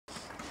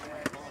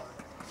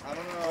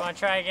want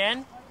to try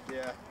again?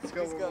 Yeah, let's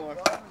go one more.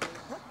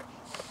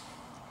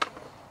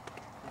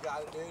 You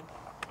got it, dude.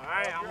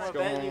 Alright, I'm gonna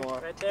bet you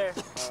right there.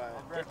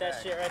 Alright. Get that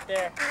shit right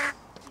there.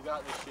 You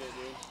got this shit,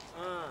 dude.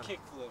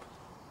 Kickflip.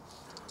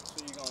 That's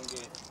what you're gonna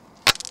get.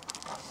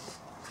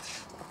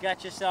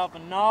 Got yourself a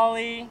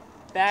nollie,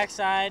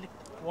 backside,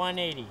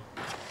 180.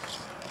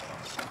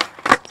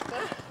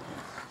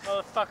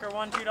 Motherfucker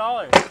won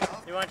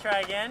 $2. You want to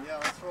try again? Yeah,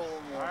 let's roll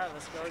one more. Alright,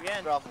 let's go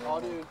again. Drop Oh,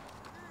 dude.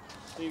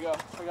 Here you go.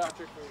 I got a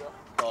trick for you, though.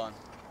 Hold on.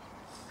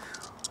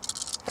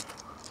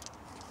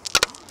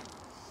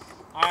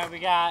 Alright, we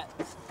got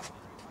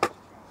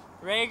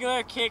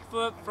regular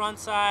kickflip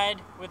frontside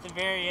with a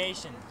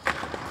variation.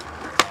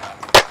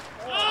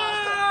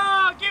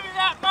 Oh, give me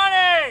that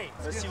money!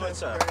 Let's see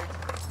what's up.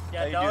 You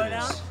got a dollar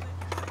down?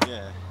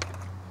 Yeah.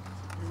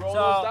 You roll So-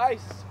 those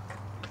dice.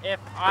 If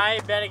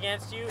I bet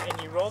against you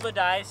and you roll the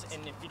dice,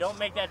 and if you don't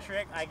make that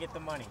trick, I get the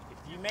money. If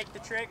you make the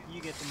trick, you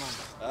get the money.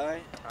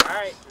 Alright.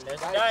 Alright, there's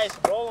the dice.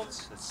 Roll them.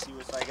 Let's see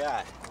what I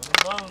got. Roll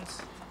the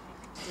bones.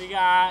 We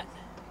got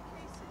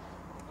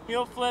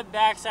heel flip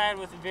backside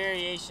with a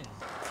variation.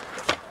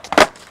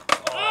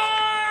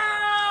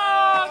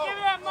 Oh! Give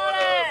me that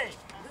money!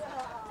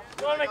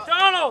 Go to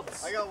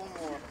McDonald's! I got one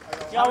more.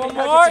 You got one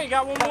more? You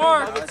got one more?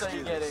 Nuggets are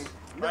you getting?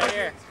 Right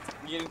here.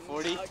 You getting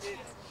 40?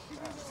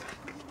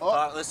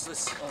 Oh, let's do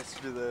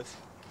this.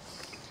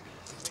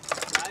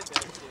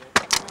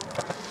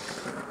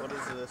 What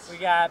is this? We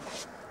got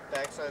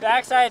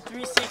backside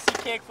 360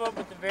 kickflip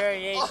with the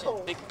variation.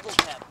 Oh. Big full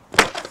tap.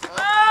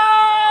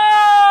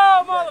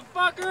 Oh,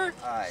 motherfucker!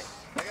 Alright.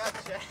 I got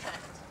jacked.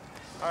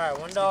 Alright,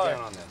 $1.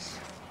 Down on this.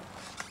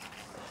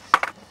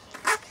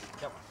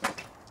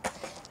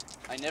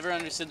 I never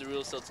understood the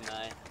rules till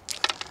tonight.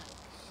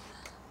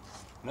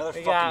 Another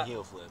We fucking got-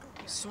 heel flip.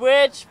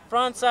 Switch,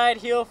 frontside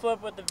heel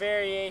flip with the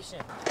variation.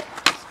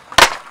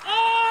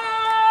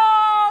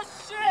 Oh,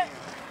 shit!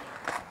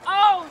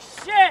 Oh,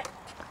 shit!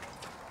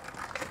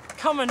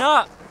 Coming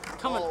up.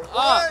 Coming up.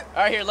 All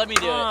right, here, let me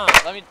do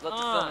it. Let the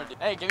filmer do it.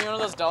 Hey, give me one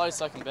of those dollars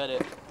so I can bet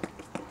it.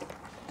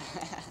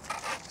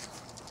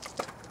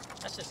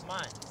 That's just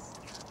mine.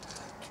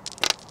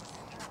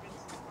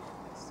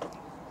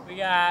 We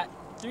got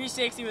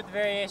 360 with the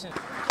variation.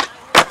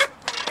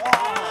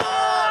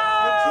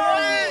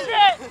 Oh,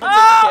 shit!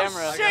 Oh,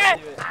 Camera. shit!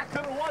 I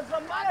could have won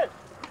some money.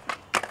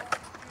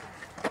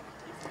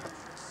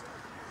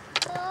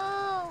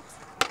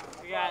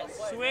 We got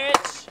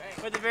switch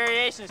with the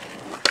variations.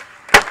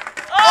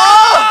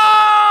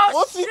 Oh,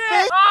 What's he shit!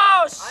 think?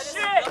 Oh,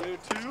 shit!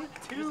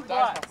 Two Dice,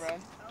 bucks. my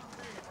friend.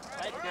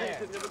 Right there.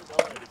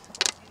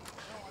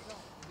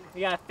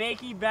 We got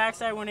fakie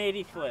backside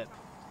 180 flip.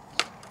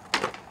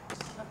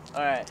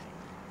 All right.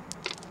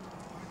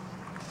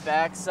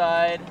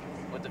 Backside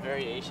with the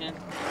variation.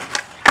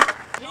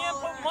 You didn't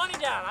put money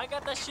down. I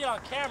got that shit on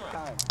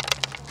camera.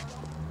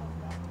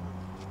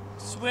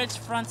 Switch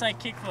frontside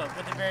kickflip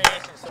with the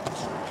variation. So.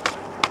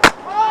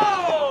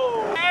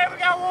 Oh! Hey, we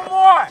got one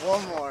more.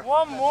 One more.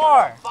 One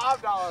more.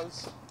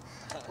 $5.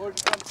 Or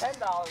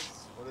 $10.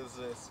 What is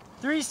this?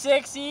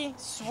 360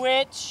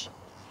 switch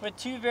with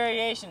two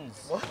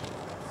variations. What?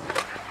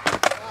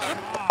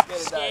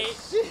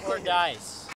 Sk8 or Dice.